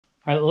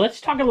All right, let's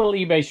talk a little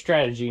eBay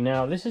strategy.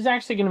 Now, this is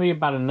actually going to be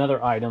about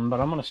another item,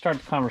 but I'm going to start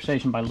the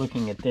conversation by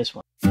looking at this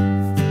one.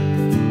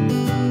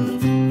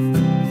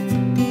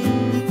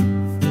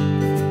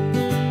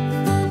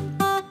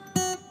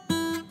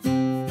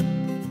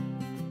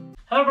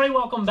 Hello everybody,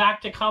 welcome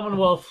back to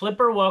Commonwealth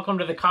Flipper. Welcome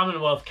to the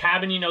Commonwealth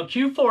cabin. You know,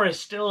 Q4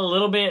 is still a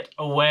little bit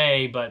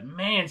away, but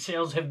man,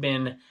 sales have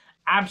been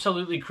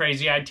absolutely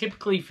crazy. I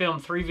typically film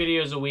 3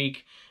 videos a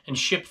week and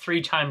ship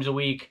 3 times a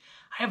week.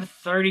 I have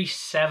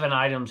 37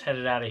 items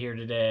headed out of here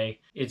today.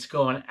 It's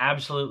going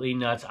absolutely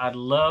nuts. I'd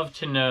love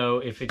to know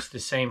if it's the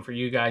same for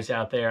you guys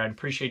out there. I'd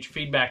appreciate your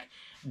feedback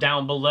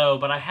down below,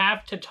 but I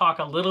have to talk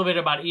a little bit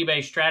about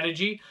eBay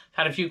strategy.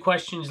 I've had a few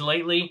questions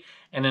lately,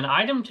 and an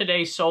item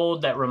today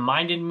sold that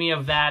reminded me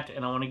of that,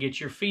 and I want to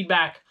get your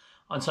feedback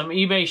on some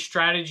eBay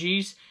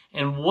strategies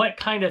and what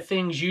kind of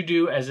things you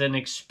do as an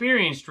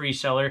experienced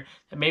reseller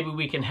that maybe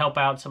we can help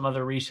out some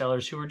other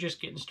resellers who are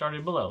just getting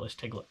started below. Let's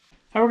take a look.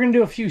 All right, we're going to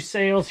do a few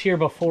sales here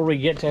before we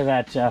get to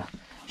that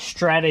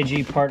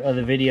strategy part of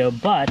the video,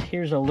 but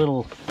here's a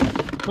little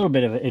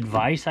bit of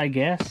advice, I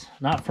guess.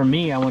 Not for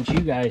me. I want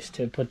you guys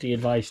to put the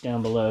advice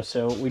down below.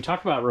 So we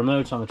talked about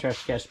remotes on the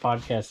Trashcast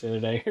podcast the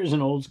other day. Here's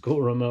an old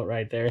school remote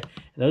right there. And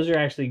those are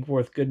actually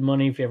worth good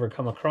money if you ever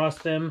come across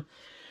them.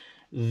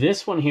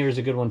 This one here is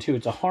a good one too.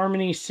 It's a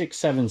Harmony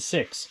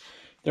 676.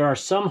 There are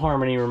some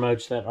Harmony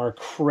remotes that are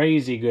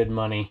crazy good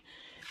money.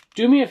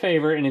 Do me a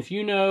favor, and if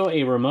you know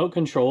a remote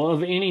control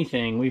of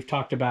anything, we've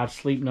talked about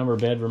sleep number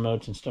bed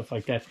remotes and stuff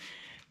like that,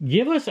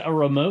 give us a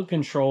remote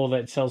control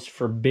that sells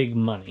for big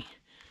money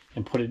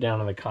and put it down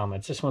in the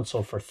comments. This one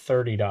sold for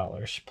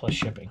 $30 plus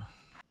shipping.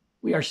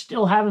 We are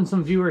still having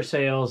some viewer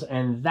sales,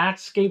 and that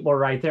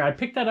skateboard right there, I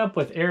picked that up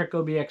with Eric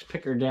OBX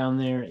Picker down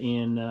there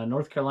in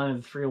North Carolina,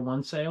 the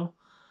 301 sale.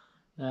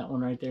 That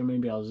one right there,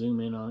 maybe I'll zoom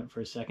in on it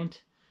for a second.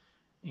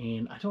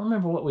 And I don't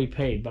remember what we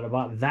paid, but I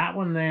bought that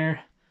one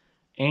there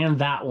and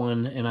that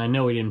one, and I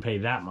know we didn't pay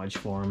that much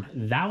for them.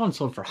 That one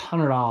sold for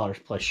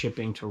 $100 plus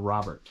shipping to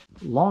Robert.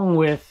 Along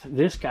with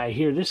this guy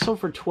here, this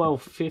sold for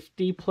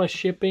 $12.50 plus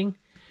shipping.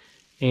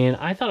 And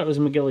I thought it was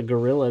a Magilla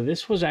Gorilla.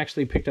 This was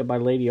actually picked up by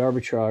Lady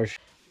Arbitrage.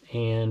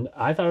 And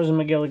I thought it was a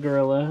Magilla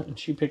Gorilla, and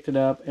she picked it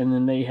up, and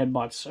then they had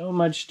bought so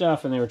much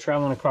stuff, and they were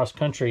traveling across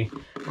country.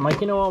 I'm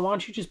like, you know what, why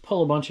don't you just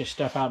pull a bunch of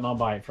stuff out, and I'll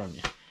buy it from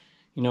you.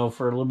 You know,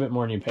 for a little bit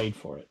more than you paid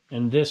for it.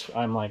 And this,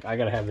 I'm like, I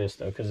gotta have this,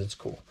 though, because it's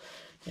cool.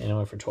 And it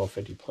went for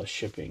 $12.50 plus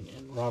shipping.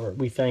 And Robert,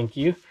 we thank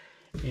you.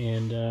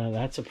 And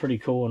that's a pretty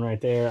cool one right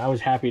there. I was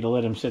happy to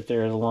let him sit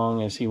there as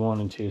long as he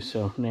wanted to.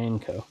 So,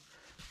 Nanco.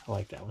 I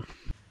like that one.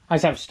 I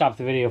just have to stop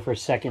the video for a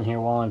second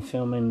here while I'm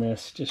filming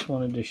this. Just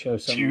wanted to show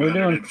something. We're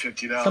doing,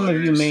 some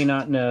of you may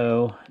not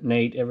know,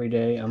 Nate, every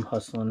day I'm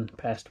hustling,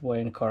 passed away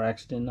in a car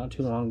accident not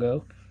too long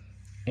ago.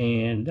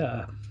 And,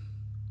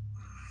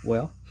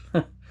 well,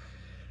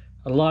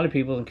 a lot of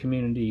people in the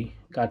community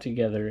got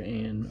together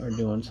and are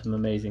doing some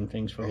amazing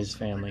things for his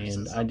family.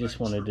 And I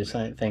just wanted to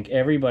thank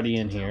everybody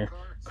in here.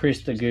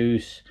 Chris the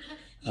Goose,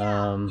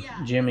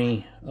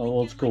 Jimmy,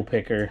 Old School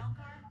Picker.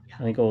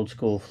 I think Old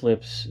School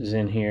Flips is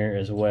in here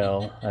as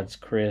well. That's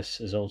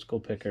Chris, is Old School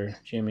Picker.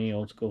 Jimmy,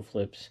 Old School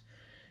Flips.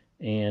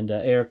 And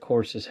Eric, of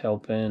course, is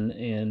helping.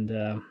 And,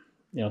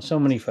 you know, so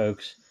many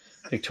folks.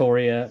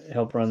 Victoria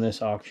helped run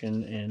this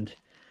auction. And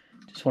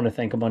just want to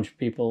thank a bunch of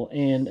people.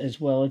 And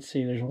as well, let's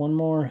see, there's one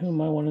more. Who am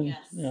I wanting?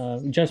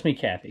 Just Me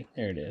Kathy.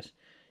 There it is.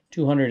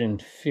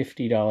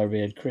 $250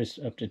 bid. Chris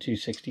up to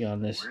 $260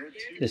 on this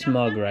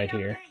mug right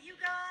here.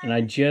 And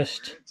I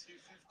just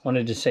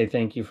wanted to say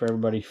thank you for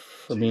everybody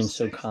for being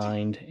so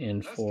kind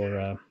and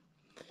for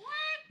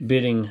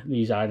bidding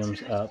these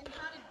items up.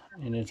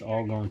 And it's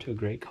all going to a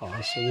great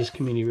cause. So this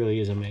community really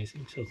is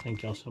amazing. So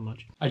thank y'all so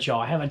much. All right, y'all,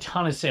 I have a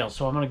ton of sales,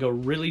 so I'm going to go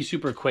really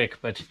super quick.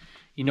 But,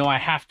 you know, I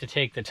have to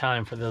take the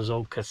time for those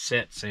old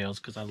cassette sales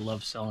because I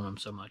love selling them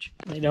so much.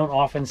 They don't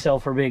often sell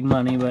for big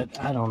money, but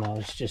I don't know.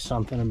 It's just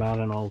something about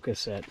an old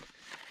cassette.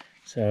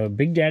 So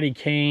Big Daddy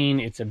Kane,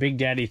 it's a Big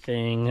Daddy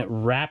thing.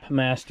 Rap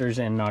Masters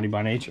and Naughty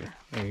by Nature.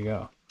 There you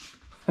go.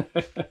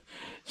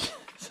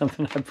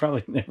 Something I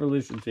probably never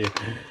listened to.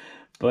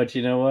 But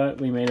you know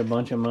what? We made a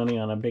bunch of money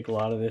on a big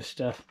lot of this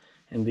stuff.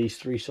 And these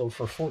 3 sold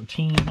for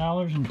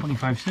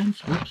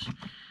 $14.25. Whoops.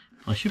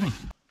 Plus shipping.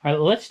 All right,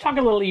 let's talk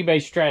a little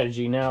eBay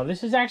strategy. Now,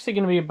 this is actually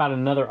going to be about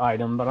another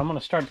item, but I'm going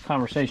to start the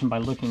conversation by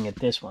looking at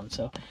this one.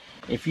 So,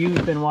 if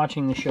you've been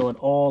watching the show at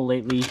all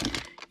lately,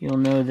 you'll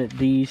know that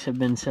these have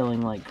been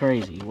selling like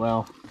crazy.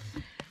 Well,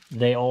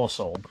 they all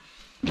sold.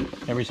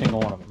 Every single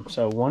one of them.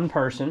 So, one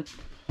person,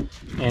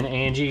 and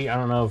Angie, I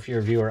don't know if you're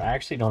a viewer. I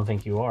actually don't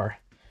think you are.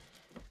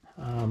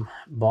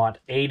 Bought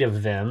 8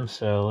 of them.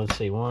 So let's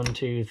see, 1,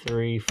 2,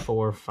 3,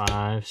 4,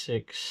 5,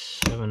 6,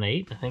 7,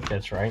 8. I think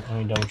that's right. Let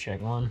me double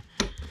check. 1,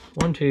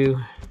 2,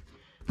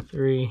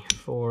 3,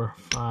 4,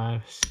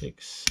 5,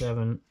 6,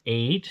 7,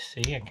 8.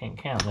 See, I can't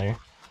count there.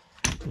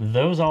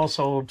 Those all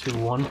sold to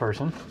one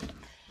person.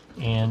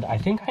 And I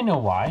think I know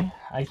why.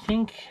 I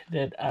think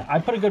that I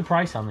put a good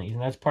price on these,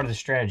 and that's part of the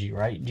strategy,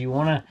 right? Do you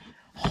want to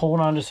hold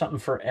on to something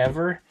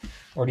forever,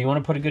 or do you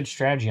want to put a good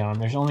strategy on?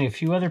 There's only a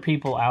few other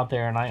people out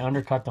there, and I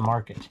undercut the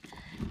market.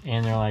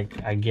 And they're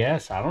like, I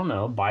guess, I don't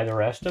know, buy the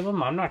rest of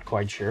them? I'm not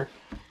quite sure.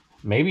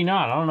 Maybe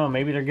not. I don't know.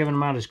 Maybe they're giving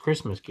them out as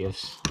Christmas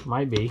gifts.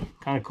 Might be.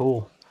 Kind of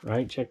cool,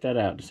 right? Check that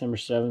out. December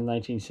 7th,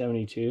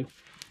 1972.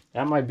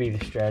 That might be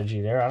the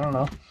strategy there. I don't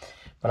know.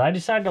 But I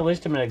decided to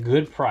list them at a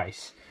good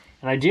price.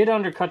 And I did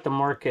undercut the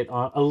market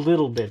a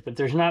little bit, but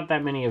there's not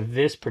that many of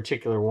this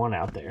particular one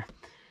out there.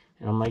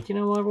 And I'm like, you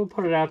know what? We'll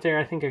put it out there.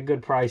 I think a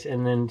good price.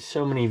 And then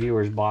so many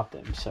viewers bought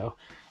them. So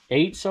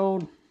 8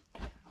 sold.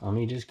 Let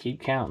me just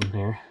keep counting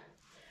here.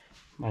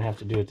 Might have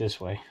to do it this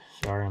way.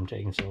 Sorry, I'm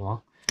taking so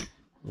long.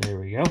 There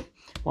we go.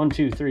 1,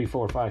 2, 3,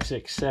 4, 5,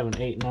 6,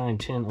 7, 8, 9,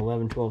 10,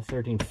 11, 12,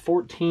 13,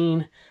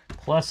 14,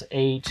 plus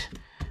 8,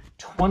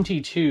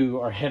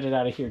 22 are headed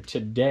out of here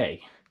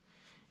today.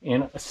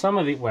 And some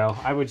of the, well,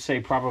 I would say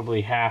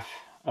probably half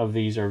of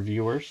these are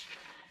viewers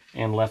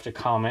and left a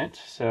comment.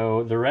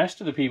 So the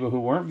rest of the people who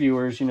weren't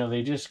viewers, you know,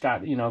 they just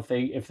got, you know,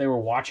 if they were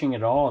watching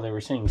at all, they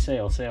were seeing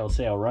sale, sale,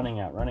 sale, running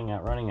out, running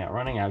out, running out,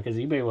 running out, because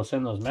eBay will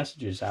send those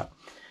messages out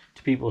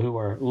to people who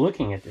are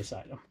looking at this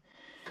item.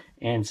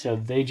 And so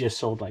they just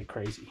sold like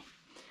crazy.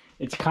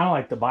 It's kind of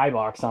like the buy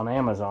box on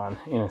Amazon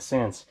in a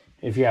sense,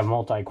 if you have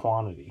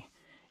multi-quantity.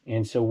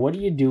 And so what do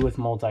you do with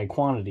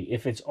multi-quantity?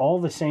 If it's all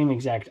the same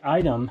exact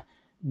item,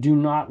 do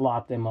not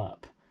lot them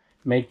up.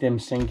 Make them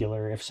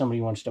singular. If somebody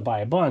wants to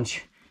buy a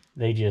bunch,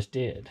 they just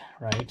did,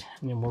 right?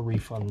 And then we'll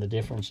refund the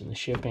difference in the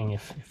shipping.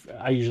 If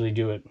I usually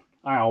do it,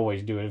 I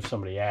always do it if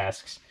somebody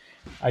asks.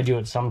 I do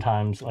it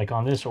sometimes, like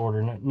on this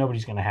order,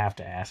 nobody's going to have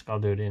to ask. I'll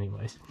do it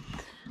anyways.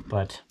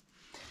 But,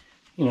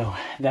 you know,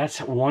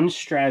 that's one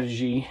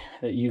strategy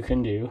that you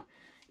can do,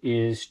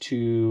 is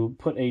to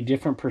put a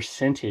different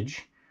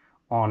percentage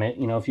on it.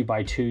 You know, if you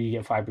buy 2, you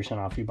get 5%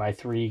 off. You buy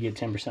 3, you get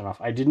 10% off.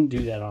 I didn't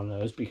do that on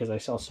those because I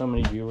saw so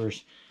many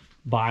viewers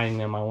buying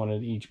them. I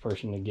wanted each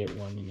person to get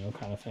one, you know,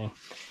 kind of thing.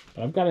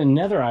 But I've got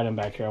another item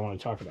back here I want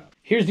to talk about.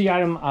 Here's the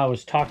item I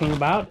was talking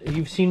about.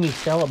 You've seen me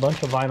sell a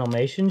bunch of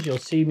Vinylmations. You'll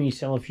see me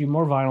sell a few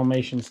more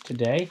Vinylmations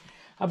today.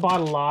 I bought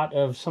a lot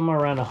of, somewhere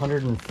around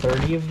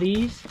 130 of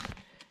these,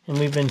 and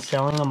we've been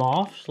selling them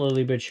off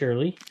slowly but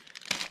surely.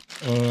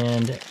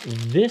 And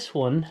this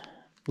one,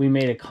 we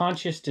made a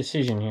conscious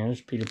decision here.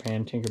 There's Peter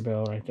Pan,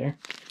 Tinkerbell right there,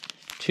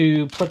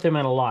 to put them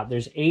in a lot.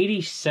 There's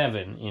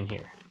 87 in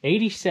here.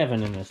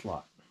 87 in this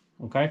lot,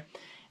 okay?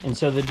 And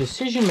so the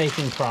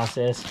decision-making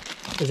process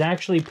is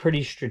actually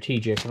pretty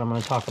strategic, and I'm going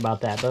to talk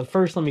about that. But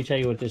first, let me tell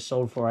you what this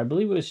sold for. I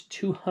believe it was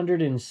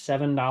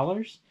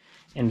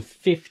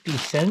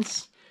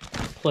 $207.50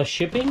 plus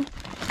shipping.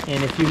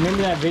 And if you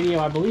remember that video,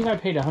 I believe I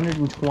paid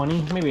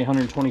 $120, maybe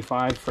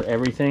 $125 for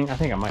everything. I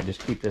think I might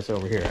just keep this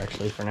over here,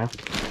 actually, for now.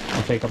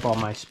 I'll take up all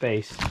my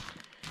space.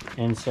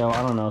 And so,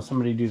 I don't know,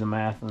 somebody do the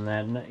math on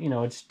that. You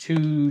know, it's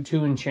two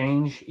and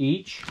change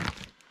each.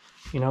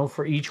 You know,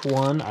 for each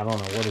one. I don't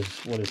know,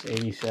 what is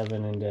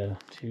 87 into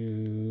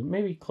 2,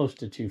 maybe close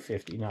to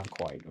 250, not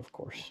quite, of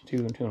course. 2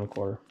 and 2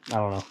 1/4. I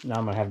don't know. Now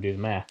I'm going to have to do the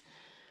math.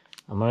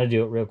 I'm going to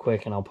do it real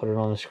quick, and I'll put it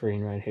on the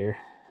screen right here.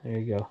 There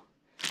you go.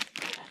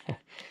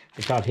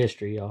 I taught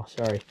history, y'all.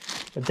 Sorry.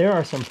 But there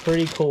are some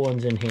pretty cool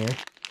ones in here.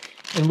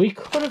 And we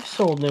could have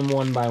sold them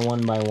one by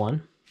one by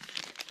one,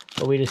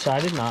 but we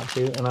decided not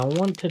to. And I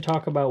want to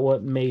talk about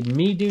what made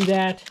me do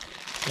that.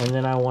 And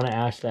then I want to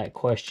ask that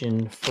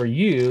question for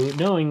you,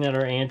 knowing that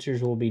our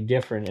answers will be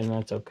different, and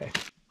that's okay.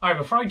 All right,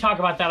 before we talk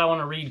about that, I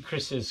want to read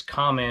Chris's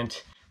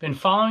comment. Been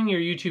following your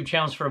YouTube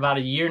channels for about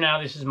a year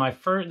now. This is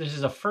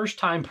a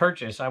first-time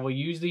purchase. I will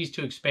use these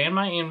to expand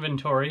my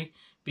inventory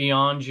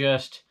beyond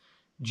just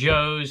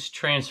Joes,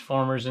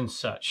 Transformers, and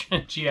such.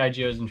 G.I.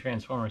 Joes and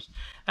Transformers.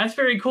 That's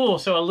very cool.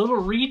 So a little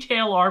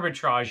retail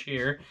arbitrage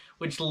here,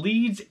 which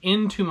leads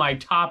into my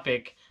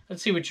topic.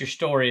 Let's see what your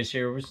story is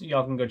here.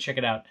 Y'all can go check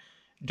it out.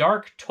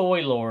 Dark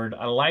Toy Lord.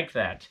 I like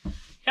that.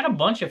 Had a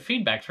bunch of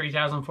feedback.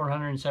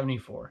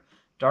 3,474.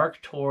 Dark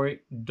Toy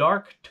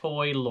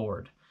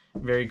Lord.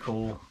 Very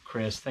cool,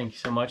 Chris. Thank you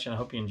so much, and I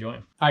hope you enjoy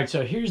them. All right,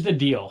 so here's the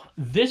deal.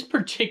 This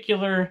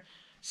particular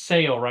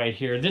sale right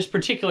here, this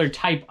particular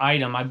type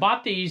item, I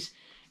bought these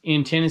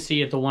in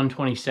Tennessee at the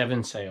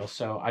 127 sale.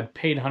 So I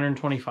paid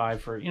 $125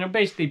 for, you know,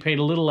 basically paid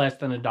a little less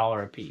than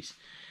 $1 a piece.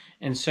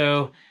 And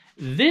so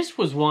this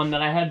was one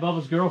that I had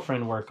Bubba's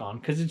girlfriend work on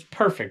because it's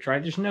perfect,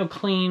 right? There's no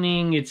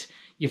cleaning.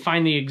 You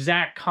find the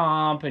exact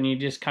comp and you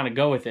just kind of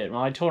go with it.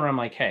 Well, I told her, I'm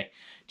like, hey,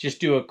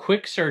 just do a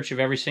quick search of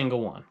every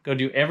single one. Go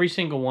do every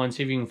single one,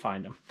 see if you can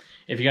find them.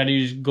 If you got to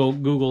use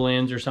Google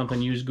Lens or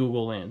something, use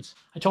Google Lens.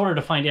 I told her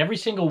to find every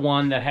single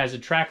one that has a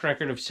track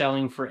record of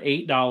selling for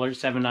 $8,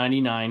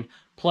 $7.99,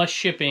 plus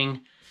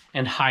shipping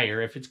and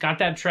higher. If it's got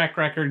that track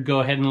record, go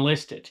ahead and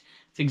list it.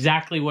 It's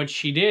exactly what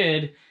she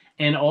did.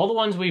 And all the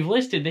ones we've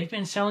listed, they've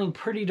been selling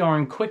pretty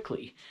darn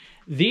quickly.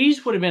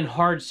 These would have been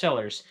hard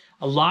sellers.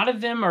 A lot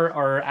of them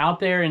are out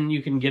there and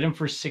you can get them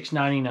for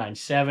 $6.99,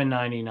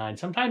 $7.99,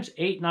 sometimes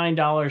 $8,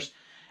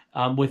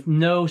 $9 with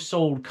no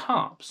sold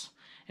comps.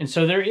 And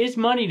so there is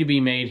money to be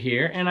made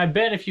here. And I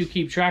bet if you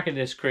keep track of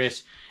this,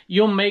 Chris,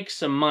 you'll make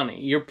some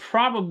money. You're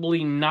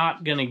probably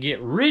not going to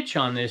get rich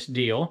on this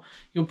deal.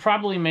 You'll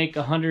probably make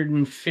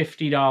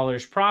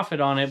 $150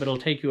 profit on it, but it'll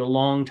take you a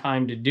long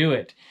time to do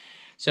it.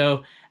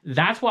 So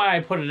that's why I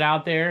put it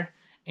out there,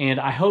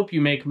 and I hope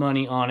you make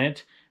money on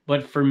it.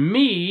 But for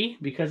me,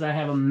 because I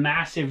have a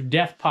massive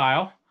death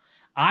pile,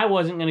 I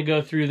wasn't going to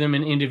go through them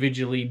and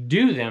individually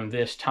do them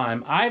this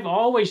time. I've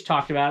always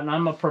talked about, and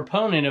I'm a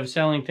proponent of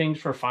selling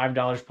things for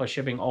 $5 plus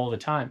shipping all the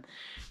time.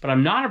 But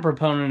I'm not a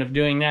proponent of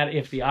doing that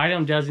if the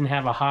item doesn't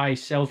have a high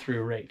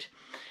sell-through rate.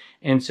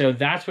 And so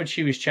that's what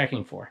she was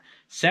checking for.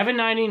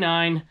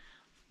 $7.99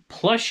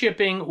 plus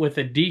shipping with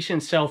a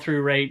decent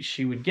sell-through rate.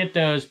 She would get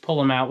those, pull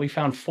them out. We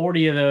found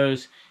 40 of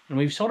those, and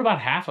we've sold about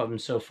half of them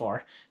so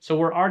far. So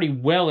we're already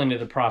well into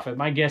the profit.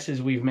 My guess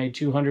is we've made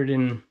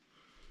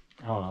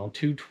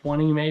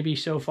 220 maybe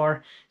so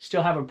far.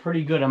 Still have a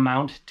pretty good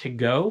amount to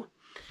go.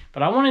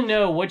 But I want to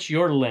know, what's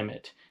your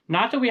limit?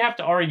 Not that we have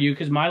to argue,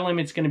 because my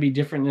limit's going to be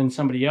different than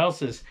somebody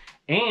else's.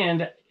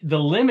 And the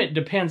limit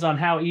depends on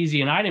how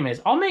easy an item is.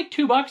 I'll make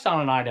 $2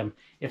 on an item.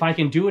 If I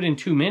can do it in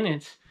 2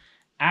 minutes,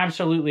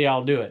 absolutely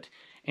I'll do it.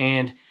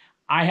 And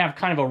I have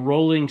kind of a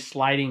rolling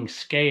sliding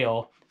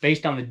scale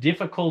based on the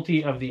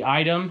difficulty of the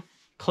item,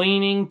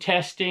 cleaning,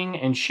 testing,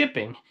 and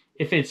shipping.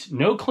 If it's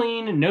no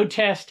clean, no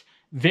test,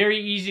 very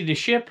easy to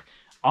ship,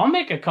 I'll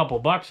make a couple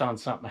bucks on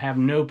something. I have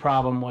no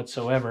problem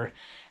whatsoever.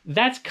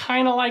 That's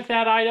kind of like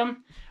that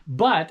item,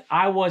 but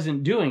I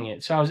wasn't doing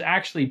it. So I was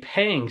actually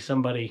paying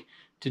somebody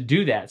to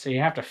do that. So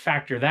you have to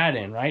factor that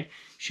in, right?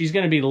 She's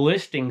going to be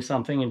listing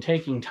something and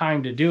taking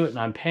time to do it, and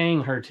I'm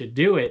paying her to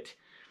do it.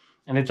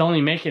 And it's only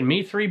making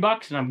me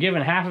 $3 and I'm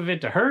giving half of it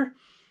to her.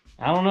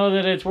 I don't know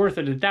that it's worth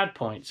it at that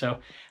point. So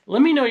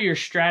let me know your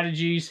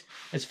strategies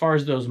as far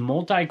as those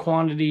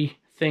multi-quantity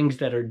things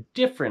that are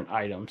different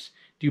items.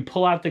 Do you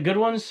pull out the good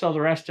ones, sell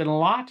the rest in a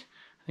lot?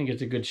 I think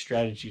it's a good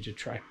strategy to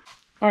try.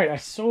 All right, I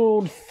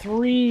sold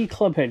 3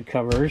 club head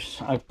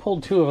covers. I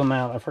pulled 2 of them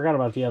out. I forgot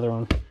about the other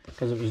one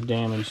because it was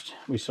damaged.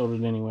 We sold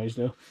it anyways,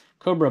 though.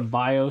 Cobra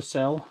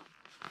BioCell.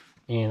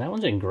 And that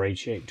one's in great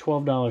shape.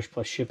 $12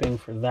 plus shipping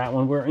for that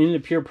one. We're in the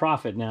pure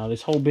profit now.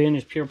 This whole bin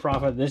is pure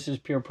profit. This is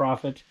pure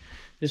profit.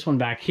 This one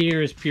back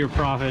here is pure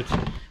profit,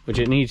 which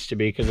it needs to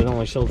be because it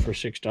only sold for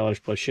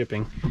 $6 plus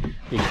shipping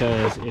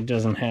because it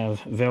doesn't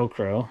have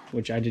Velcro,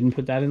 which I didn't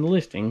put that in the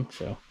listing.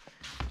 So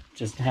it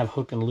doesn't have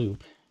hook and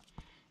loop.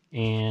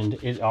 And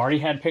it already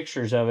had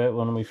pictures of it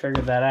when we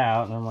figured that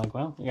out. And I'm like,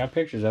 well, we got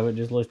pictures of it.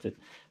 Just list it.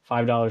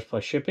 $5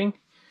 plus shipping.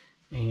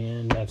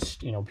 And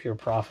that's, you know, pure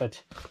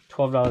profit.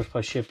 $12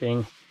 plus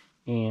shipping.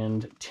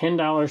 And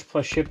 $10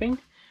 plus shipping.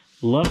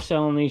 Love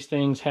selling these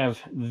things.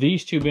 Have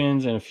these 2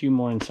 bins and a few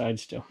more inside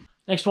still.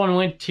 Next one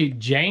went to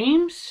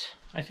James.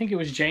 I think it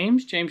was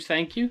James. James,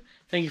 thank you.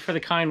 Thank you for the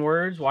kind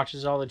words.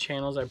 Watches all the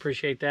channels. I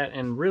appreciate that.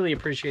 And really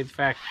appreciate the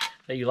fact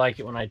that you like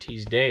it when I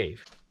tease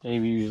Dave.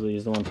 Dave usually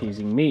is the one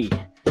teasing me.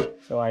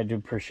 So I do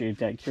appreciate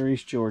that.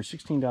 Curious George,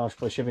 $16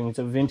 plus shipping. It's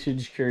a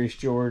vintage Curious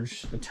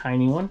George, the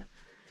tiny one.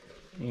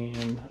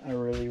 And I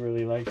really,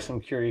 really like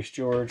some Curious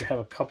George. I have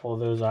a couple of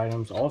those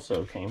items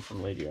also came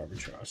from Lady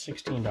Arbitrage.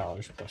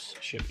 $16 plus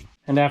shipping.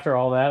 And after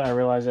all that, I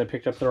realized I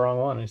picked up the wrong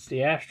one. It's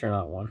the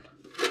astronaut one.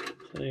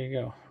 So there you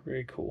go.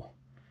 Very cool.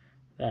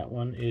 That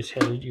one is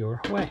headed your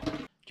way.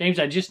 James,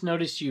 I just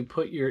noticed you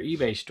put your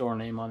eBay store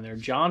name on there.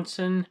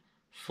 Johnson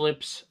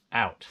Flips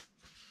Out.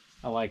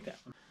 I like that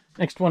one.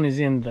 Next one is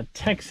in the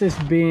Texas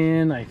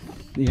bin.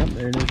 Yep,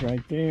 there it is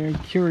right there.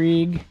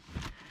 Keurig.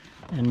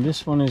 And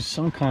this one is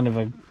some kind of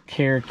a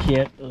care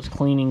kit, those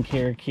cleaning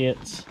care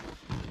kits.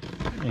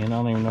 And I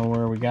don't even know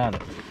where we got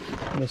it.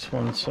 This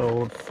one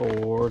sold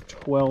for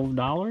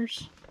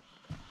 $12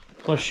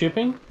 plus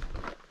shipping.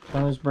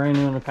 That was brand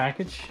new in a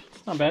package.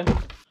 It's not bad.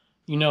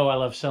 You know I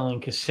love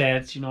selling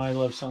cassettes. You know I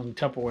love selling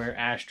Tupperware,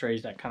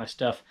 ashtrays, that kind of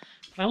stuff.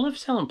 But I love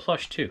selling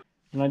plush too.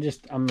 And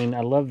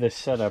I love this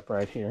setup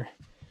right here.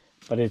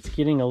 But it's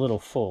getting a little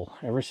full.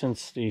 Ever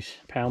since these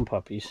pound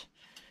puppies,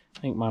 I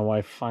think my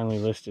wife finally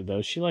listed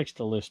those. She likes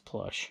to list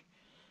plush.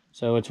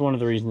 So it's one of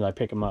the reasons I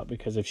pick them up.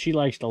 Because if she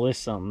likes to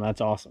list something, that's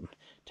awesome.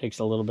 Takes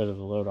a little bit of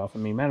the load off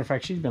of me. Matter of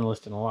fact, she's been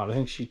listing a lot. I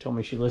think she told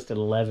me she listed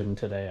 11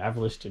 today. I've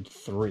listed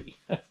 3.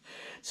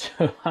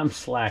 So I'm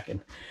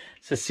slacking.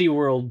 It's a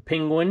SeaWorld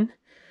penguin.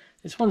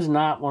 This one's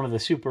not one of the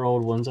super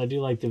old ones. I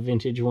do like the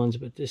vintage ones,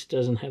 but this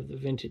doesn't have the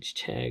vintage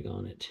tag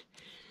on it.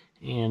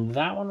 And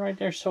that one right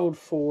there sold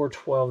for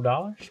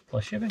 $12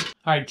 plus shipping.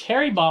 All right,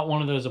 Terry bought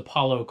one of those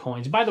Apollo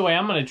coins. By the way,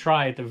 I'm going to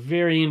try at the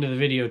very end of the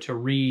video to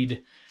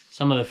read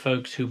some of the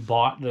folks who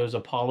bought those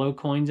Apollo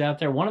coins out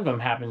there. One of them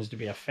happens to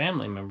be a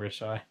family member,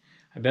 so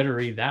I better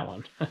read that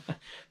one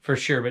for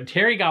sure. But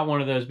Terry got one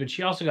of those, but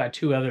she also got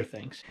 2 other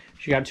things.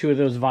 She got 2 of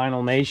those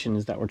Vinyl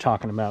Nations that we're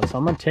talking about. So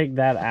I'm going to take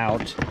that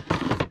out,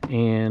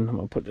 and I'm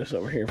going to put this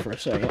over here for a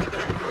second.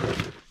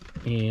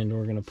 And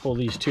we're going to pull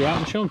these 2 out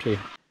and show them to you.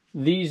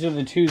 These are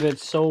the 2 that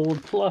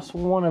sold, plus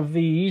one of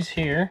these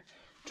here.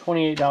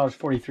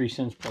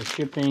 $28.43 plus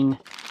shipping.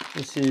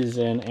 This is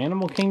an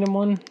Animal Kingdom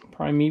one.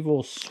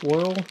 Primeval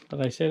Swirl.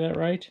 Did I say that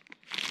right?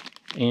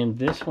 And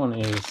this one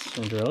is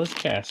Cinderella's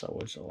Castle,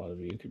 which a lot of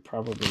you could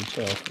probably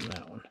tell from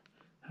that one.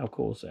 How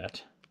cool is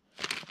that?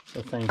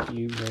 So thank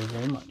you very,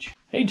 very much.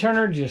 Hey,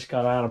 Turner, just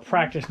got out of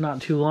practice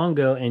not too long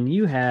ago, and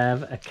you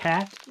have a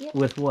cat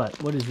with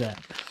what? What is that?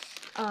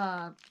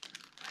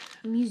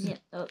 Museum.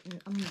 A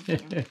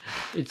museum.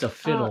 It's a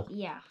fiddle.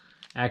 Yeah.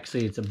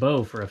 Actually, it's a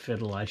bow for a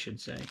fiddle, I should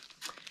say.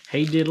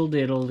 Hey, diddle,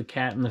 diddle, the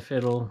cat and the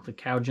fiddle, the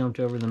cow jumped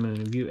over the moon.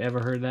 Have you ever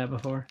heard that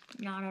before?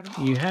 Not at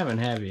all. You haven't,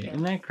 have you?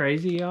 Isn't that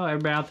crazy, y'all?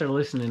 Everybody out there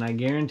listening, I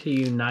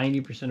guarantee you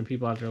 90% of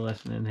people out there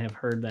listening have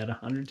heard that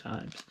 100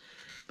 times.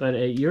 But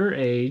at your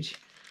age,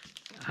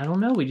 I don't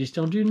know, we just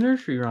don't do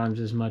nursery rhymes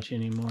as much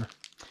anymore.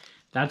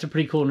 That's a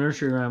pretty cool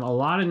nursery rhyme. A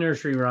lot of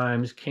nursery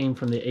rhymes came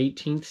from the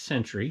 18th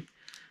century.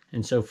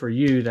 And so for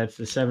you, that's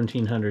the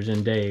 1700s.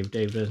 And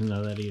Dave doesn't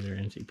know that either,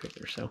 NC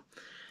Picker. So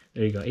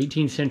there you go.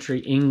 18th century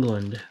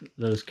England,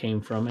 those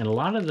came from. And a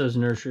lot of those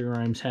nursery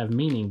rhymes have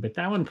meaning, but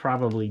that one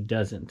probably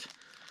doesn't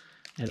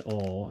at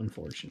all,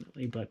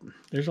 unfortunately. But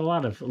there's a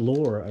lot of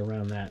lore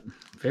around that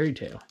fairy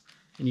tale.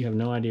 And you have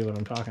no idea what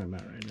I'm talking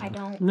about right now. I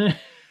don't.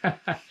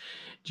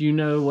 Do you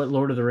know what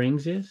Lord of the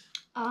Rings is?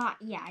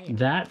 Yeah.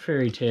 That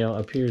fairy tale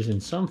appears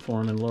in some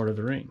form in Lord of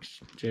the Rings.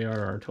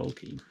 J.R.R.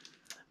 Tolkien.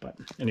 But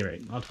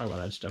anyway, I'll talk about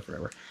that stuff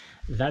forever.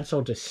 That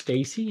sold to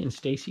Stacy, and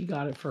Stacy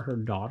got it for her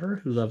daughter,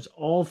 who loves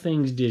all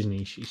things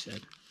Disney, she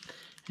said.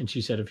 And she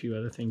said a few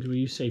other things. Will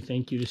you say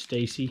thank you to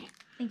Stacy?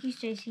 Thank you,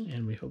 Stacy.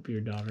 And we hope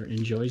your daughter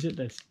enjoys it.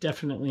 That's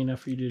definitely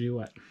enough for you to do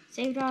what?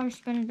 Save $1,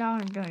 spend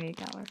 $1, and donate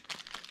 $1.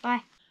 Bye.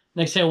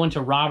 Next day I went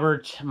to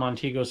Robert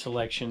Montego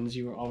Selections.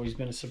 You've always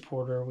been a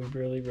supporter. We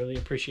really, really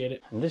appreciate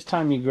it. And this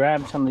time you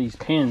grabbed some of these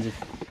pins.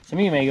 Some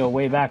of you may go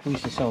way back. We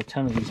used to sell a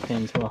ton of these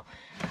pins. Well,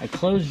 I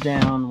closed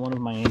down one of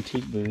my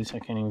antique booths. I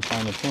can't even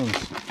find the pins.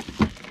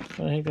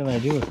 What the heck did I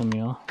do with them,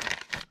 y'all?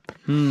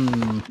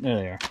 There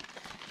they are.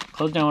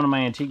 Closed down one of my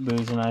antique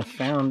booths, and I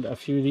found a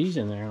few of these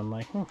in there. I'm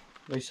like,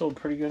 they sold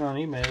pretty good on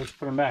eBay. Let's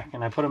put them back.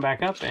 And I put them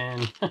back up,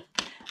 and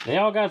they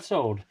all got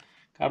sold.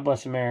 God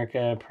bless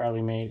America,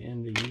 proudly made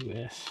in the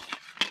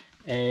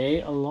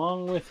USA.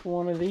 Along with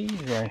one of these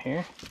right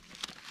here.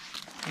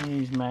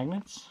 These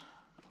magnets,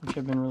 which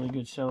have been really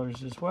good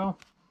sellers as well.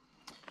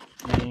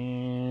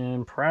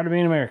 And proud to be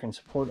an American.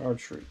 Support our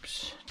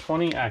troops.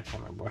 I can't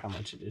remember how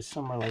much it is.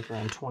 Somewhere like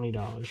around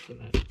 $20 for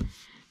that.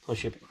 Plus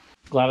shipping.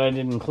 Glad I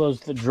didn't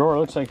close the drawer.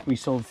 Looks like we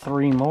sold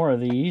 3 more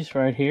of these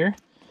right here.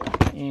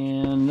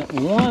 And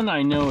one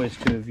I know is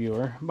to a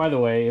viewer. By the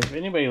way, if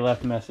anybody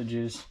left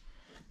messages...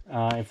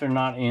 if they're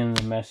not in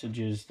the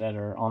messages that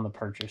are on the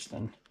purchase,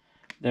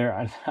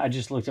 then I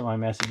just looked at my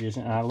messages,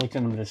 and I looked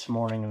at them this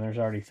morning, and there's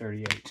already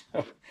 38.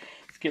 So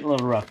it's getting a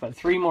little rough, but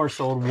 3 more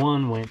sold.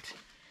 1 went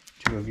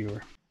to a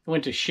viewer.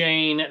 Went to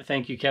Shane.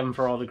 Thank you, Kevin,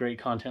 for all the great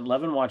content.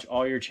 Love and watch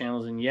all your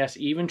channels, and yes,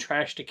 even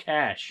Trash to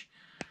Cash.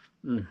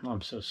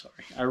 I'm so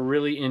sorry. I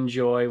really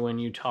enjoy when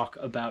you talk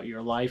about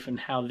your life and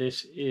how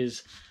this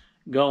is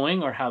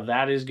going, or how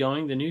that is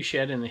going, the new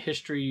shed, and the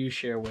history you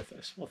share with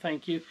us. Well,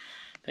 thank you.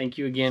 Thank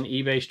you again,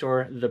 eBay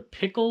store. The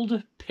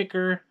Pickled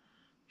Picker,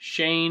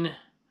 Shane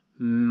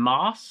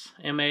Moss,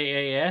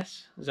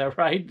 M-A-A-S. Is that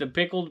right? The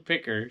Pickled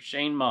Picker,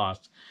 Shane Moss.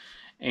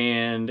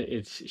 And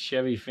it's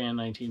Chevy Fan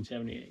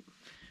 1978.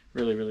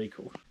 Really, really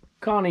cool.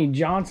 Connie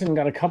Johnson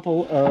got a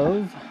couple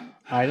of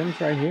items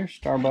right here.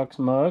 Starbucks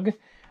mug.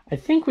 I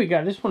think we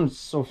got, this one's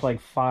so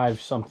like 5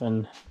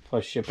 something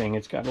plus shipping.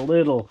 It's got a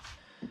little,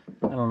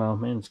 I don't know,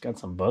 man, it's got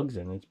some bugs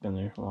in it. It's been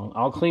there long.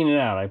 I'll clean it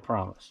out, I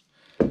promise.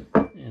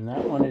 And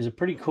that one is a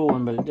pretty cool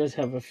one, but it does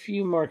have a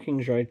few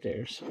markings right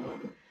there. So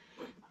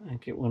I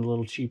think it went a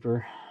little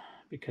cheaper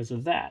because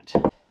of that.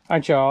 All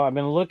right, y'all, I've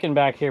been looking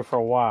back here for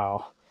a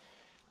while.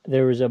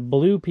 There was a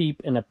blue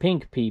peep and a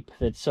pink peep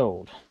that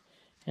sold.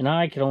 And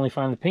I could only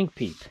find the pink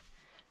peep.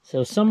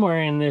 So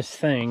somewhere in this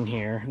thing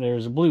here,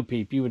 there's a blue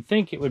peep. You would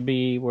think it would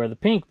be where the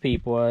pink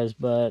peep was,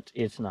 but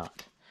it's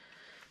not.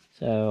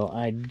 So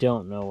I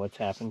don't know what's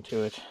happened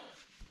to it.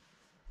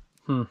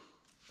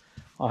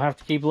 I'll have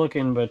to keep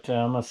looking, but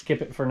I'm going to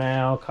skip it for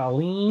now.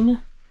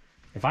 Colleen,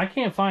 if I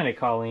can't find it,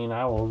 Colleen,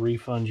 I will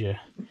refund you.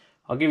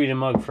 I'll give you the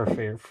mug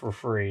for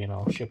free, and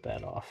I'll ship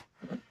that off.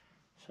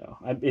 So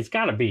it's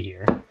got to be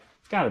here.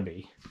 It's got to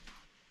be.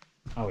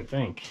 I would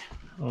think.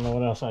 I don't know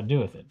what else I'd do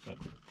with it, but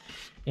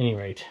at any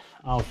rate,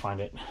 I'll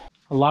find it.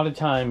 A lot of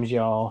times,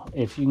 y'all,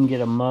 if you can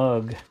get a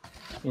mug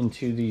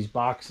into these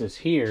boxes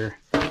here,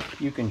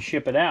 you can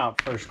ship it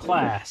out first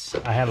class.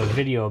 I have a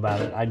video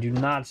about it. I do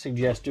not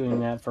suggest doing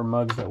that for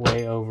mugs that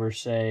weigh over,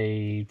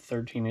 say,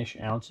 13-ish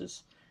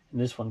ounces. And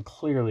this one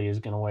clearly is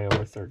going to weigh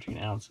over 13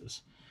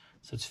 ounces.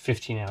 So it's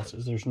 15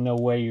 ounces. There's no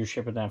way you're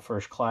shipping that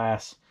first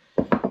class.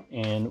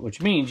 And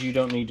which means you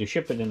don't need to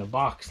ship it in a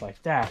box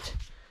like that.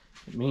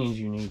 It means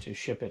you need to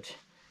ship it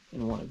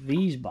in one of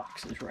these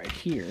boxes right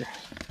here.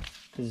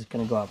 Because it's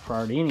going to go out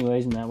priority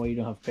anyways, and that way you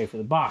don't have to pay for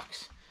the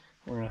box.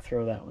 We're going to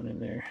throw that one in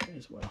there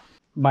as well.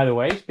 By the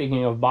way,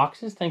 speaking of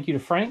boxes, thank you to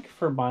Frank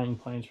for buying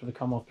plans for the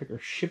Commonwealth Picker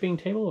shipping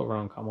table over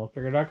on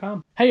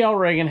CommonwealthPicker.com. Hey, y'all,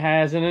 Reagan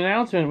has an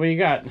announcement. What you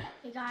got?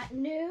 We got got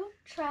new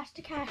Trash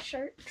to Cash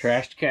shirts.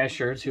 Trash to Cash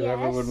shirts.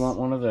 Whoever would want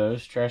one of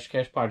those. Trash to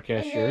Cash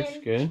podcast and shirts.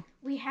 Good.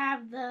 We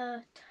have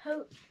the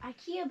tote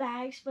IKEA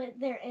bags, but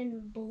they're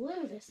in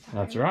blue this time.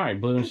 That's right.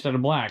 Blue instead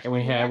of black. And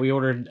we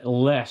ordered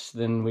less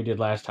than we did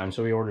last time.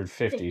 So we ordered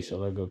 50. So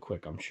they'll go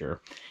quick, I'm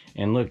sure.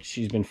 And look,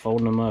 she's been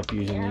folding them up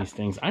using these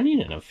things. I need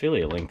an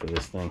affiliate link for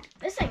this thing.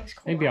 This thing's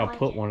cool. Maybe I'll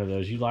put one of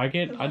those. You like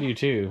it? Yeah. I do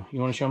too. You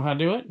want to show them how to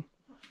do it?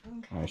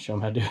 Okay. All right, show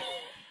them how to do it.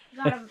 You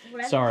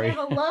gotta, Sorry. If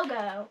you have a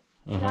logo,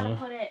 you gotta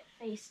put it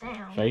face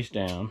down. Face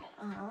down.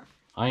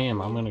 I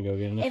am. I'm going to go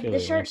get an affiliate link.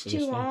 If the shirt's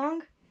too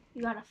long,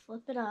 you gotta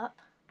flip it up.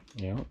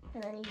 Yep.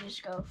 And then you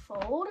just go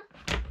fold,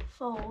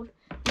 fold.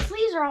 The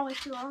sleeves are always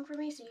too long for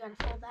me, so you gotta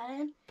fold that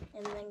in,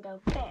 and then go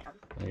bam.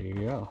 There you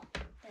go.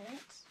 And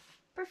it's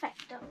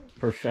perfecto.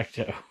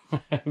 Perfecto.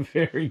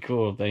 Very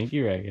cool. Thank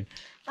you, Reagan.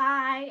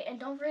 Bye, and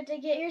don't forget to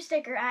get your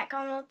sticker at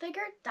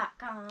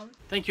CommonwealthPicker.com.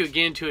 Thank you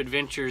again to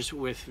Adventures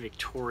with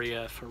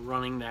Victoria for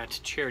running that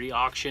charity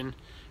auction.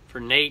 For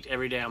Nate,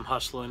 every day I'm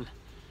hustling.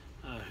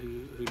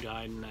 Who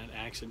died in that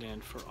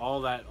accident. For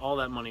all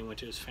that money went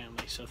to his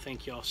family. So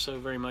thank you all so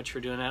very much for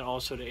doing that.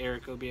 Also to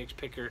Eric OBX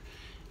Picker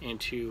and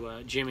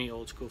to Jimmy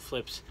Old School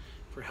Flips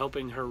for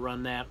helping her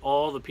run that.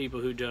 All the people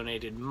who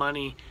donated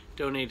money,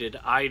 donated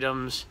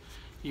items.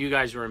 You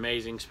guys were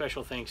amazing.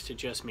 Special thanks to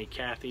Just Me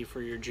Kathy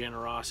for your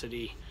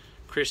generosity.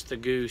 Chris the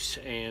Goose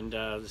and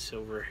the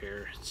Silver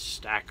Hair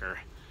Stacker.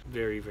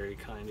 Very, very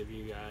kind of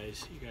you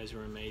guys. You guys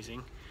were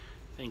amazing.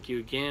 Thank you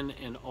again,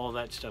 and all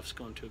that stuff's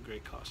going to a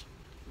great cause.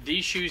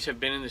 These shoes have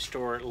been in the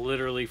store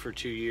literally for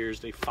 2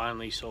 years. They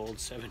finally sold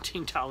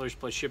 $17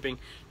 plus shipping.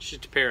 It's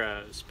just a pair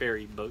of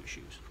Sperry boat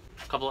shoes.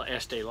 A couple of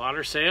Estee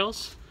Lauder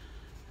sales.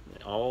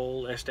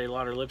 All Estee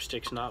Lauder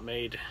lipsticks not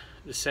made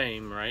the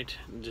same, right?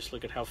 Just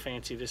look at how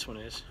fancy this one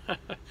is.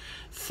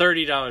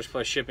 $30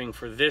 plus shipping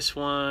for this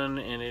one,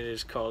 and it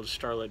is called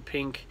Starlit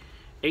Pink.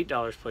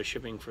 $8 plus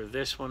shipping for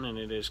this one, and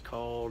it is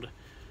called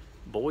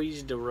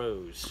Boys de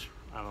Rose.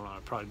 I don't know, I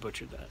probably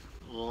butchered that.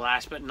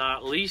 Last but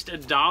not least, a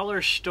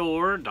dollar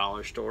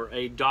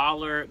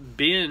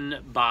bin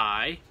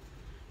buy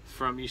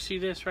from, you see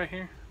this right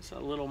here? It's a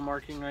little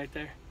marking right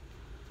there.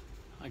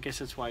 I guess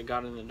that's why I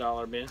got in the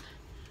dollar bin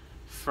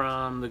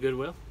from the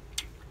Goodwill.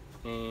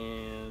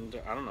 And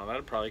I don't know,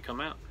 that'll probably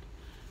come out.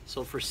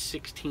 So for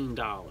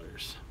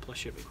 $16 plus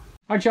shipping.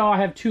 All right, y'all, I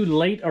have 2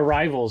 late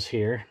arrivals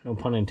here. No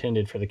pun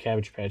intended for the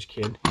Cabbage Patch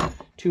Kid.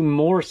 2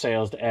 more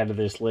sales to add to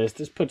this list.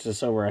 This puts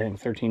us over, I think,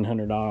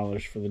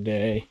 $1,300 for the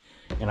day.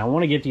 And I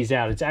want to get these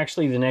out. It's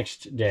actually the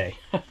next day.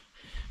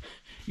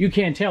 You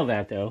can't tell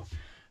that, though.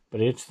 But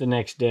it's the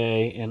next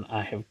day, and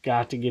I have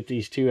got to get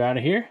these 2 out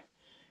of here.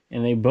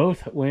 And they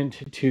both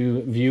went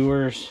to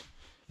viewers.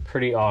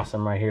 Pretty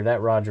awesome right here. That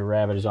Roger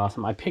Rabbit is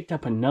awesome. I picked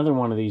up another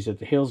one of these at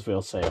the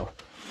Hillsville sale.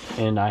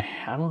 And I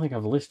don't think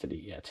I've listed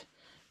it yet.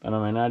 But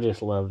I mean, I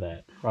just love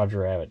that Roger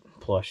Rabbit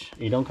plush.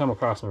 You don't come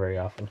across them very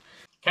often.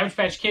 Cabbage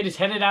Patch Kid is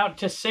headed out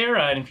to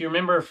Sarah. And if you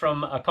remember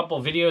from a couple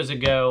of videos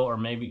ago, or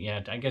maybe,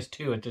 yeah, I guess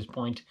 2 at this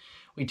point,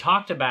 we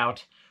talked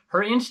about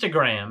her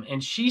Instagram.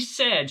 And she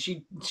said,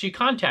 she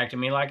contacted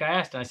me like I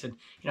asked. And I said,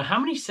 you know, how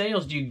many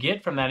sales do you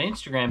get from that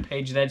Instagram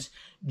page that's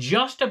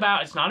just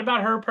about, it's not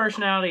about her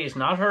personality, it's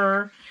not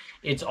her,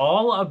 it's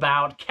all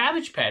about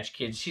Cabbage Patch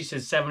Kids. She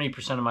says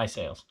 70% of my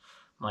sales.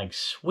 I'm like,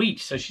 sweet.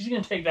 So she's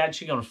going to take that,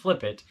 she's going to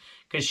flip it,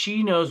 because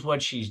she knows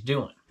what she's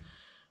doing,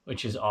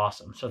 which is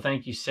awesome. So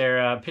thank you,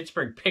 Sarah.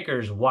 Pittsburgh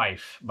Picker's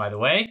wife, by the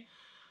way.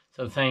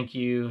 So thank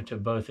you to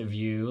both of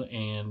you.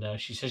 And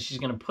she says she's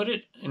going to put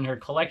it in her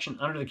collection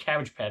under the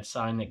Cabbage Patch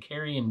sign that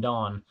Carrie and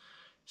Dawn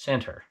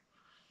sent her.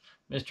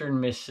 Mr.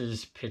 and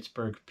Mrs.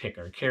 Pittsburgh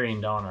Picker. Carrie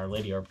and Dawn are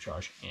Lady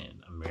Arbitrage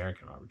and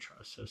American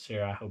Arbitrage. So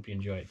Sarah, I hope you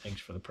enjoy it.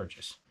 Thanks for the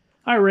purchase.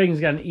 All right,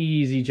 Reagan's got an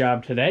easy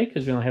job today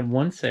because we only had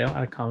 1 sale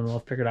out of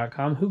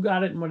CommonwealthPicker.com. Who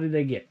got it and what did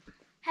they get?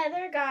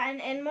 Heather got an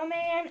Enma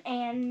Man,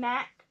 and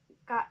Matt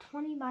got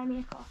 20 Buy Me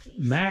a Coffees.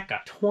 Matt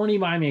got 20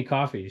 Buy Me a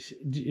Coffees.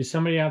 Is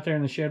somebody out there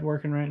in the shed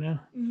working right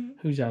now? Mm-hmm.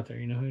 Who's out there?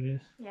 You know who it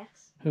is?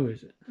 Yes. Who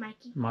is it?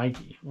 Mikey.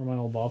 Mikey. One of my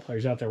old ball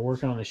players out there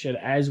working on the shed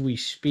as we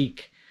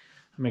speak.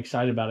 I'm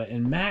excited about it.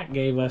 And Matt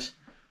gave us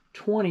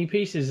 20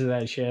 pieces of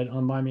that shed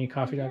on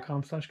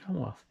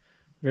buymeacoffee.com/Commonwealth.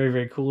 Very,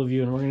 very cool of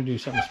you. And we're going to do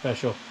something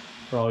special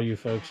for all you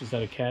folks. Is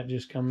that a cat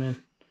just coming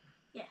in?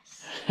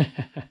 Yes.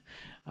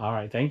 All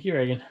right. Thank you,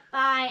 Reagan.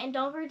 Bye. And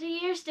don't forget to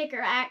get your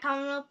sticker at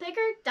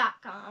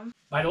CommonwealthPicker.com.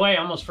 By the way,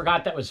 I almost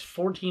forgot that was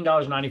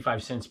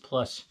 $14.95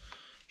 plus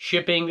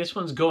shipping. This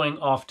one's going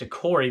off to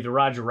Corey, the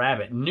Roger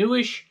Rabbit.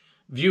 Newish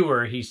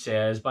viewer, he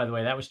says. By the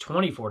way, that was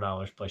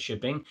 $24 plus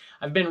shipping.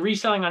 I've been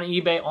reselling on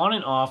eBay on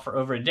and off for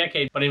over a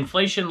decade, but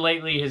inflation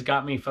lately has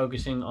got me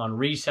focusing on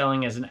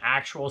reselling as an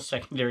actual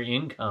secondary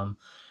income.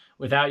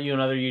 Without you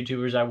and other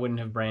YouTubers, I wouldn't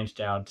have branched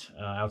out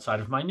outside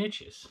of my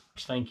niches.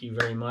 Thank you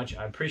very much.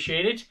 I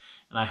appreciate it.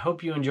 And I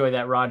hope you enjoy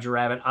that Roger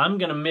Rabbit. I'm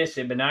going to miss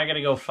it, but now I got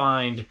to go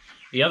find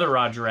the other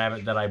Roger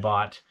Rabbit that I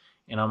bought.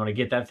 And I'm going to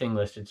get that thing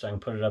listed so I can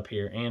put it up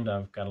here. And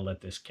I've got to let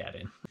this cat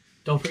in.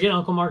 Don't forget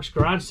Uncle Mark's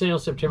garage sale,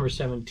 September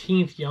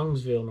 17th,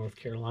 Youngsville, North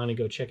Carolina.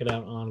 Go check it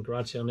out on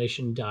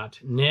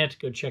garagesaleNation.net.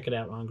 Go check it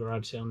out on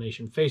Garage Sale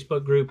Nation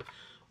Facebook group,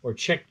 or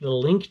check the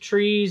link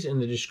trees in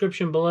the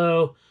description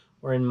below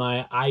or in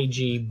my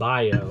IG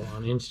bio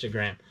on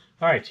Instagram.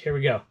 All right, here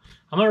we go.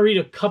 I'm going to read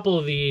a couple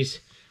of these.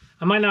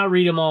 I might not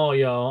read them all,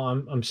 y'all.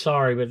 I'm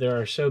sorry, but there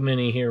are so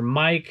many here.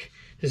 Mike,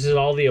 this is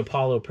all the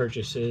Apollo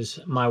purchases.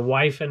 My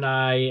wife and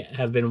I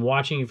have been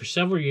watching you for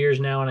several years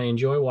now, and I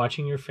enjoy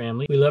watching your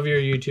family. We love your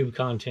YouTube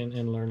content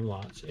and learn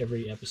lots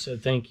every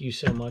episode. Thank you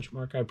so much,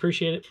 Mark. I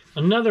appreciate it.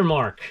 Another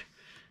Mark.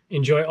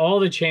 Enjoy all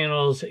the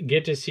channels.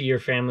 Get to see your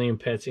family and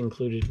pets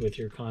included with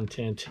your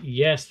content.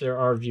 Yes, there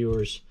are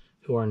viewers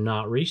who are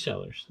not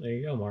resellers. There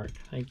you go, Mark.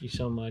 Thank you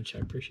so much. I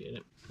appreciate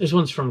it. This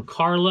one's from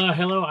Carla.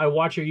 Hello, I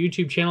watch your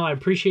YouTube channel. I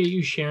appreciate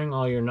you sharing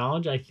all your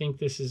knowledge. I think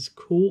this is a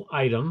cool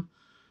item,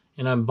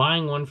 and I'm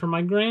buying one for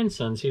my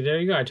grandson. See, there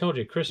you go. I told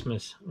you,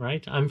 Christmas,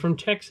 right? I'm from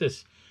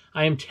Texas.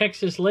 I am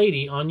Texas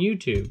Lady on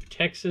YouTube.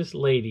 Texas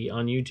Lady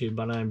on YouTube,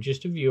 but I'm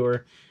just a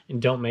viewer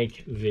and don't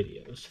make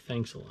videos.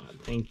 Thanks a lot.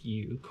 Thank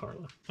you,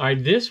 Carla. All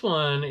right, this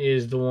one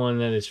is the one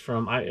that is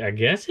from, I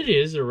guess it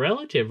is a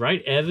relative,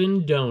 right?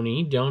 Evan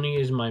Doney. Doney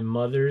is my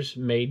mother's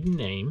maiden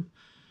name.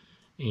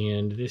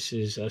 And this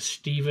is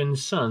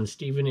Stephen's son.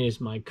 Stephen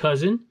is my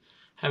cousin.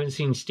 Haven't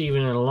seen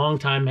Stephen in a long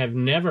time. Have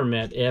never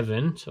met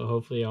Evan. So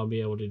hopefully I'll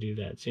be able to do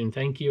that soon.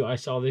 Thank you. I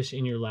saw this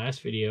in your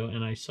last video,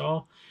 and I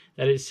saw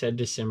that it said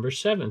December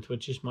 7th,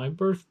 which is my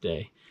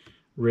birthday.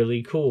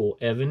 Really cool.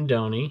 Evan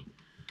Doney,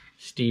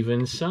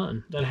 Stephen's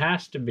son. That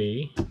has to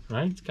be,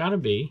 right? It's got to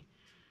be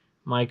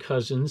my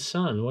cousin's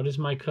son. What is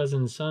my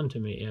cousin's son to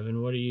me,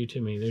 Evan? What are you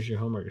to me? There's your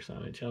homework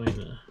assignment. Tell me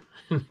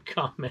in the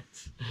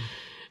comments.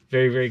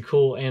 Very, very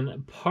cool.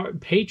 And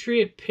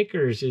Patriot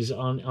Pickers is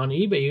on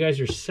eBay. You guys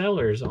are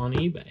sellers on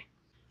eBay.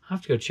 I'll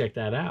have to go check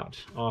that out.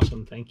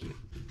 Awesome. Thank you.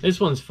 This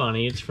one's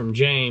funny. It's from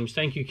James.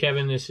 Thank you,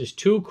 Kevin. This is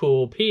too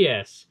cool.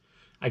 P.S.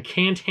 I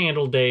can't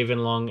handle Dave in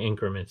long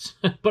increments,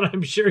 but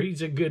I'm sure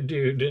he's a good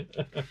dude.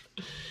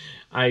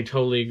 I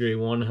totally agree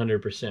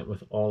 100%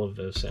 with all of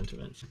those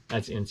sentiments.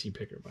 That's NC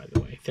Picker, by the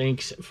way.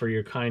 Thanks for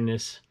your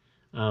kindness.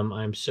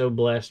 I'm so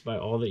blessed by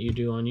all that you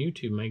do on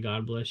YouTube. May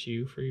God bless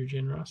you for your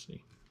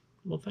generosity.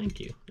 Well, thank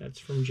you. That's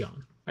from John.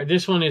 All right,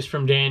 this one is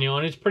from Daniel,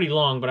 and it's pretty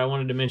long, but I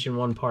wanted to mention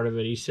one part of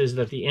it. He says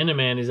that the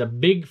Enderman is a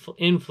big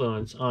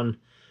influence on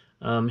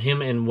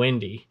him and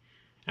Wendy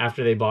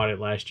after they bought it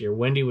last year.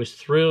 Wendy was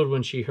thrilled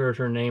when she heard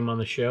her name on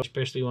the show.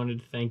 Especially wanted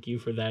to thank you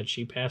for that.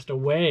 She passed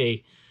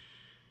away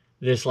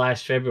this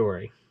last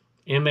February.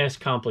 MS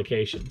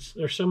complications.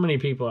 There's so many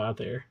people out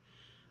there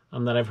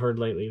that I've heard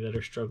lately that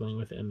are struggling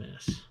with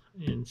MS.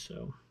 And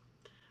so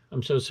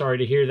I'm so sorry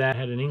to hear that. I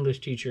had an English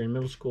teacher in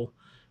middle school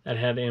that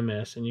had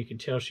MS, and you could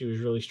tell she was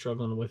really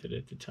struggling with it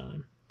at the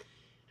time.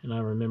 And I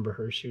remember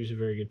her. She was a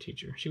very good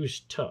teacher. She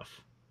was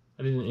tough.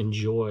 I didn't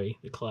enjoy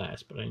the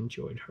class, but I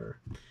enjoyed her.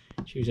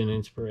 She was an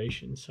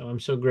inspiration. So I'm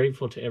so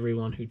grateful to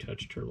everyone who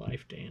touched her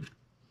life, Dan.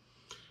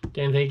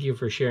 Dan, thank you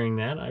for sharing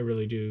that. I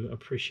really do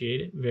appreciate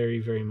it very,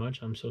 very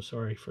much. I'm so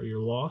sorry for your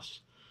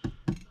loss.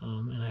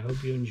 And I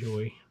hope you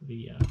enjoy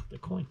the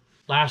coin.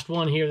 Last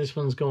one here. This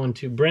one's going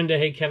to Brenda.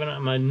 Hey, Kevin,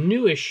 I'm a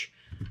newish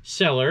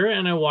seller,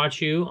 and I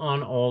watch you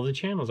on all the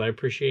channels. I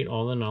appreciate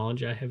all the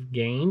knowledge I have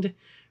gained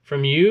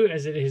from you,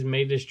 as it has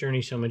made this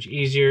journey so much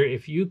easier.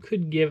 If you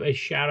could give a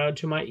shout out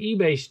to my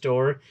eBay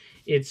store,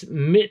 it's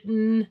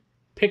Mitten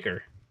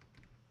Picker.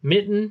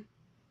 Mitten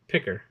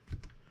Picker.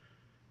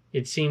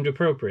 It seemed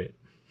appropriate.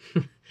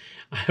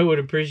 I would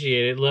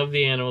appreciate it. Love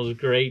the animals.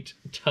 Great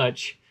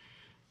touch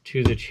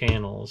to the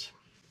channels.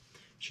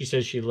 She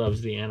says she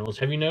loves the animals.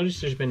 Have you noticed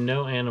there's been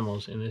no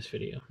animals in this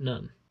video?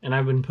 None. And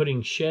I've been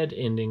putting shed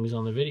endings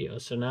on the video,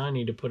 so now I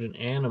need to put an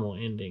animal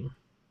ending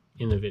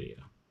in the video.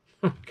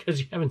 Because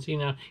you haven't seen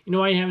that. You know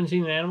why you haven't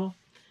seen an animal?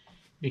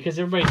 Because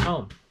everybody's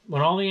home.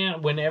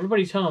 When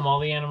everybody's home, all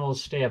the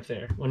animals stay up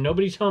there. When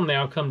nobody's home, they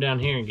all come down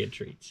here and get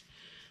treats.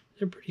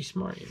 They're pretty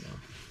smart, you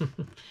know.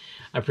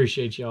 I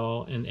appreciate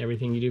y'all and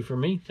everything you do for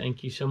me.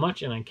 Thank you so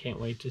much, and I can't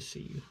wait to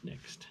see you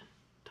next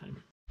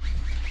time. All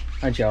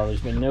right, y'all,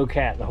 there's been no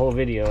cat the whole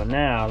video, and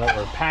now that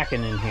we're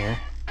packing in here,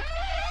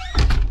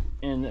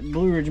 and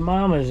Blue Ridge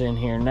Mama's in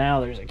here, now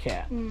there's a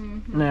cat.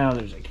 Now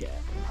there's a cat.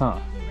 Huh.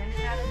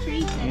 Running out of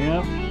treats.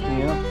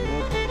 Yep.